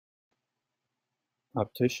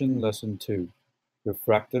Optician Lesson 2: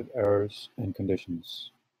 Refractive Errors and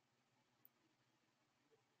Conditions.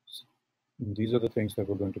 And these are the things that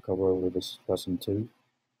we're going to cover with this lesson 2.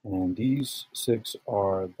 And these 6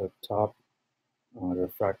 are the top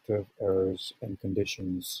refractive errors and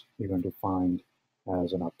conditions you're going to find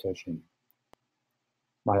as an optician.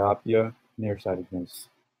 Myopia, nearsightedness.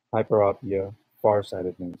 Hyperopia,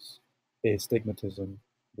 farsightedness. Astigmatism,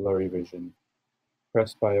 blurry vision.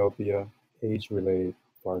 Presbyopia, age-related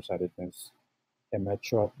farsightedness.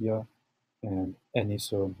 Emmetropia, and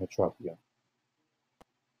anisometropia.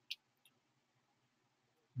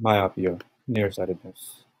 Myopia,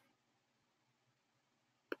 nearsightedness.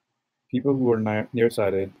 People who are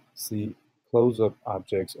nearsighted see close-up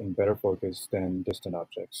objects in better focus than distant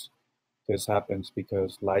objects. This happens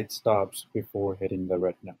because light stops before hitting the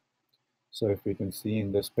retina. So if you can see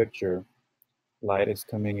in this picture, light is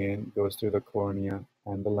coming in, goes through the cornea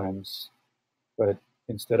and the lens, but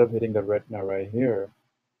instead of hitting the retina right here,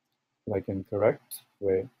 like in correct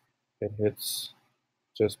way, it hits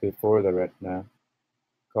just before the retina,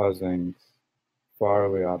 causing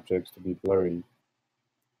faraway objects to be blurry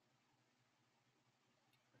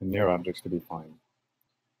and near objects to be fine.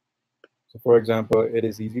 So for example, it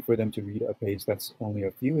is easy for them to read a page that's only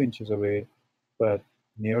a few inches away, but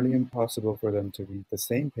nearly impossible for them to read the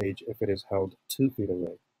same page if it is held 2 feet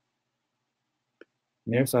away.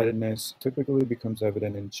 Nearsightedness typically becomes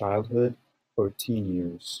evident in childhood or teen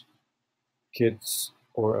years. Kids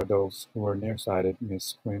or adults who are nearsighted may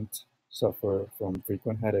squint, suffer from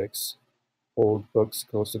frequent headaches, hold books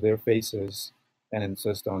close to their faces, and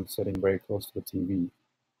insist on sitting very close to the TV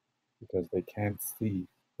because they can't see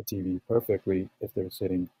the TV perfectly if they're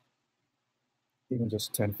sitting even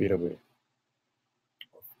just 10 feet away,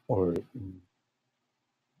 or in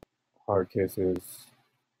hard cases,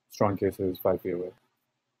 strong cases, 5 feet away.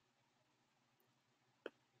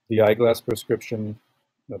 The eyeglass prescription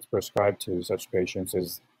that's prescribed to such patients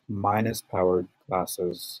is minus-powered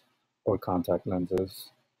glasses or contact lenses,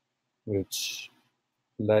 which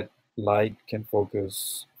let light can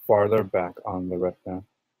focus farther back on the retina,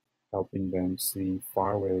 helping them see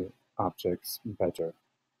faraway objects better.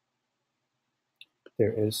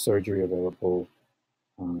 There is surgery available.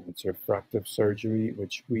 It's refractive surgery,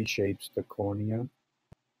 which reshapes the cornea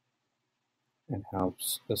and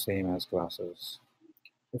helps the same as glasses.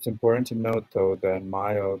 It's important to note, though, that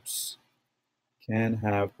myopes can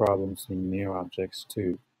have problems seeing near objects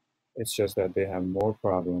too. It's just that they have more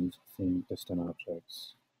problems seeing distant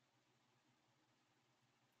objects.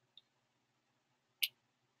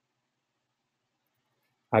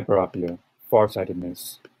 Hyperopia,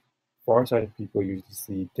 farsightedness. Farsighted people usually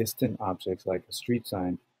see distant objects like a street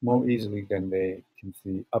sign more easily than they can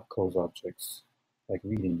see up-close objects, like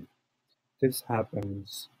reading. This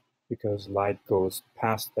happens because light goes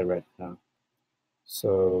past the retina.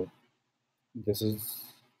 So this is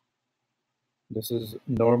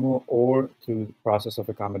normal or through the process of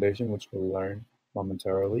accommodation, which we'll learn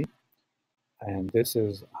momentarily. And this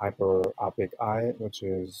is hyperopic eye, which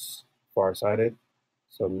is farsighted.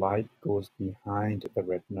 So light goes behind the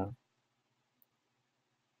retina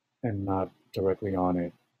and not directly on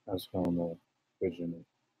it as normal vision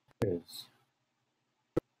is.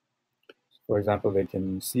 For example, they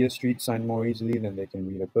can see a street sign more easily than they can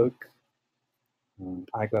read a book.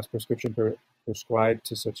 Eyeglass prescription prescribed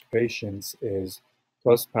to such patients is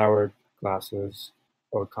plus-powered glasses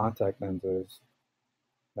or contact lenses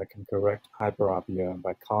that can correct hyperopia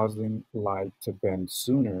by causing light to bend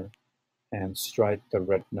sooner and strike the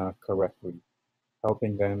retina correctly,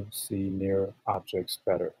 helping them see near objects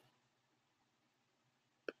better.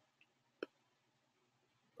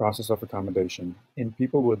 Process of accommodation. In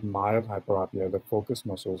people with mild hyperopia, the focus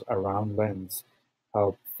muscles around lens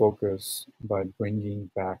help focus by bringing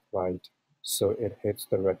back light so it hits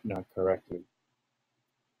the retina correctly.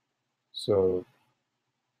 So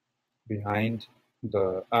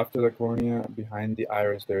after the cornea, behind the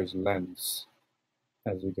iris, there's lens,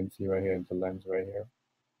 as you can see right here, the lens right here.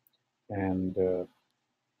 And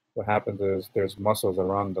what happens is there's muscles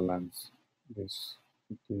around the lens,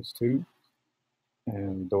 these two,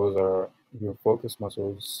 and those are your focus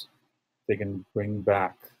muscles. They can bring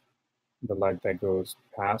back the light that goes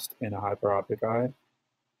past in a hyperopic eye.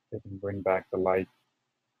 They can bring back the light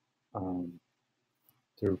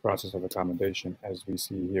through process of accommodation, as we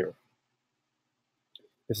see here.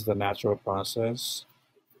 This is a natural process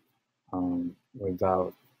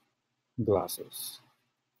without glasses.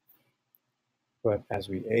 But as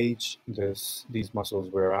we age, these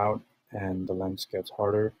muscles wear out and the lens gets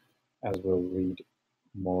harder, as we'll read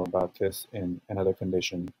more about this in another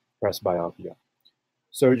condition, presbyopia.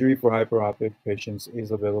 Surgery for hyperopic patients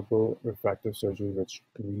is available, refractive surgery which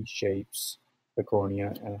reshapes the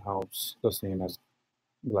cornea and helps the same as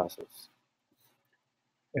glasses.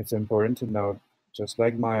 It's important to note, just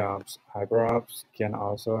like myops, hyperops can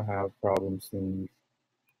also have problems seeing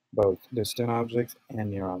both distant objects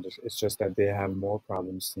and near objects. It's just that they have more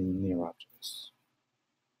problems seeing near objects.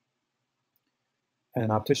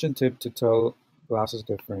 An optician tip to tell glasses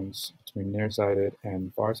difference between nearsighted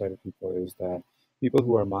and farsighted people is that people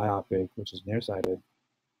who are myopic, which is nearsighted,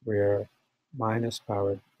 wear minus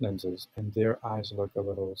powered lenses and their eyes look a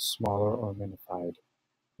little smaller or magnified.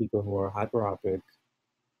 People who are hyperopic,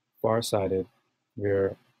 farsighted,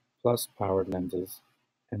 wear plus powered lenses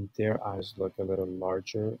and their eyes look a little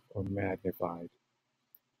larger or magnified.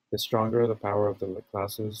 The stronger the power of the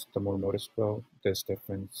glasses, the more noticeable this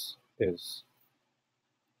difference is.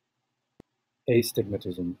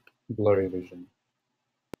 Astigmatism, blurry vision.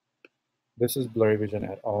 This is blurry vision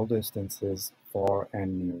at all distances, far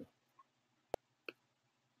and near.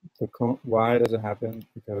 Why does it happen?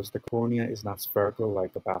 Because the cornea is not spherical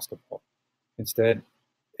like a basketball. Instead,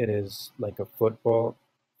 it is like a football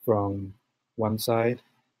from one side,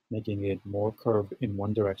 making it more curved in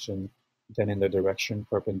one direction than in the direction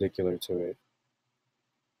perpendicular to it.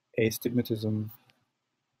 Astigmatism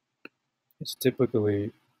is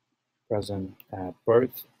typically present at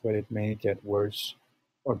birth, but it may get worse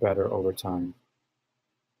or better over time.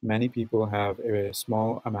 Many people have a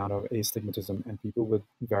small amount of astigmatism, and people with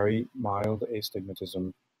very mild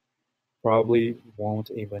astigmatism probably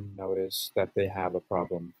won't even notice that they have a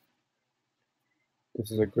problem.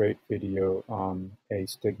 This is a great video on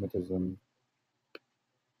astigmatism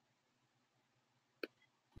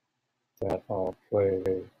that I'll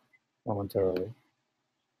play momentarily.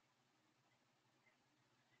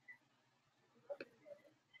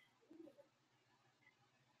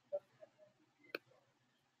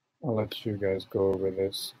 I'll let you guys go over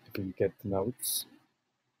this if you get the notes.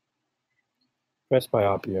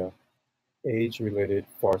 Presbyopia, age-related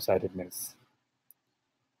farsightedness.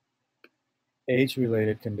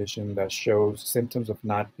 Age-related condition that shows symptoms of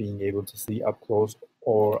not being able to see up close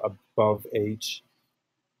or above age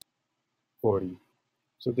 40.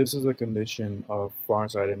 So this is a condition of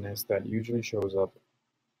farsightedness that usually shows up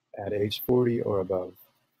at age 40 or above.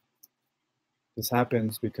 This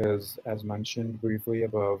happens because, as mentioned briefly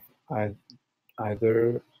above,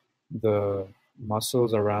 either the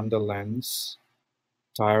muscles around the lens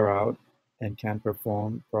tire out and can't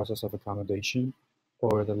perform process of accommodation,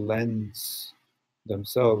 or the lens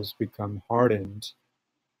themselves become hardened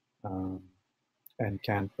um, and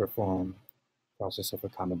can't perform process of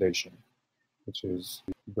accommodation, which is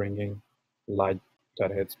bringing light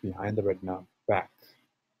that hits behind the retina back.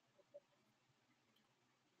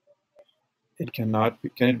 Can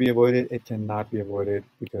it be avoided? It cannot be avoided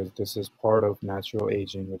because this is part of natural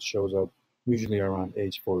aging, which shows up usually around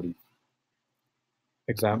age 40.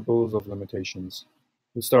 Examples of limitations.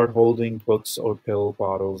 You start holding books or pill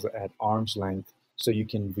bottles at arm's length so you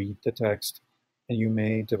can read the text, and you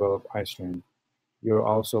may develop eye strain. You're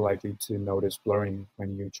also likely to notice blurring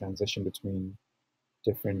when you transition between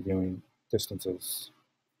different viewing distances.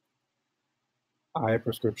 Eye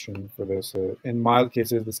prescription for this. In mild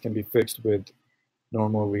cases, this can be fixed with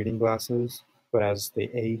normal reading glasses, but as they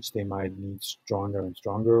age, they might need stronger and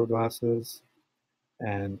stronger glasses.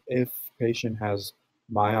 And if patient has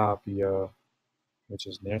myopia, which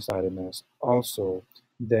is nearsightedness, also,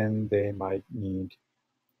 then they might need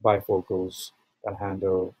bifocals that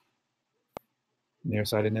handle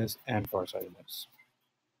nearsightedness and farsightedness.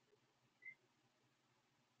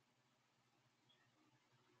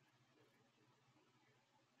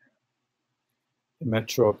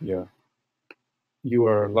 Metropia. You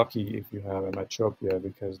are lucky if you have a metropia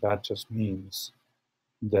because that just means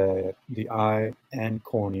that the eye and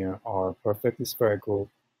cornea are perfectly spherical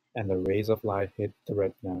and the rays of light hit the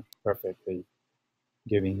retina perfectly,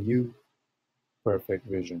 giving you perfect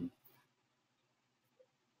vision.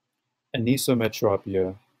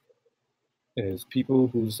 Anisometropia is people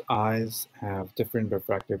whose eyes have different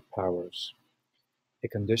refractive powers. A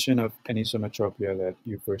condition of anisometropia that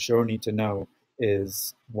you for sure need to know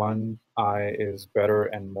is one eye is better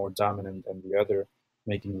and more dominant than the other,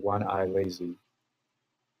 making one eye lazy.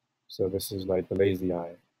 So this is like the lazy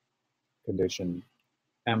eye condition.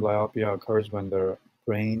 Amblyopia occurs when the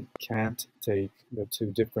brain can't take the two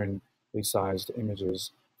differently sized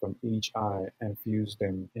images from each eye and fuse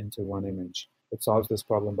them into one image. It solves this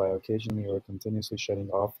problem by occasionally or continuously shutting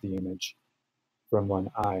off the image from one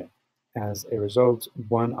eye. As a result,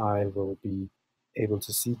 one eye will be able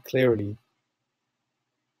to see clearly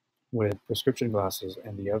with prescription glasses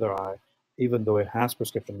and the other eye even though it has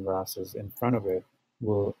prescription glasses in front of it,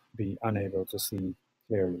 will be unable to see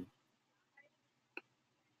clearly.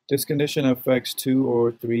 This condition affects 2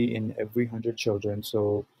 or 3 in every 100 children,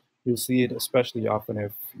 so you'll see it especially often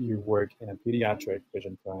if you work in a pediatric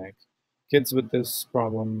vision clinic. Kids with this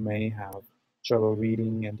problem may have trouble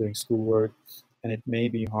reading and doing schoolwork, and it may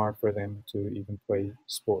be hard for them to even play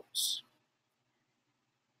sports.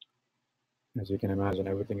 As you can imagine,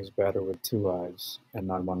 everything is better with two eyes and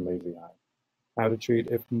not one lazy eye. How to treat?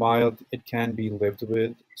 If mild, it can be lived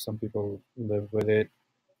with. Some people live with it,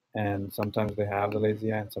 and sometimes they have the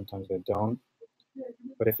lazy eye and sometimes they don't.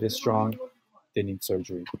 But if it is strong, they need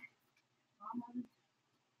surgery.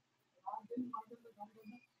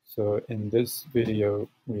 So in this video,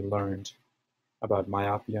 we learned about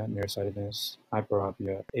myopia, nearsightedness,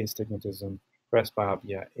 hyperopia, astigmatism,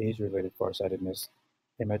 presbyopia, age-related farsightedness,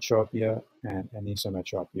 emmetropia, and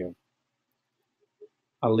anisometropia.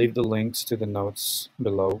 I'll leave the links to the notes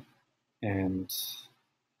below, and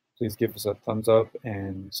please give us a thumbs up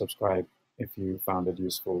and subscribe if you found it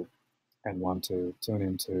useful and want to tune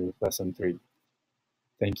into lesson 3.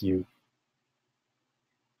 Thank you.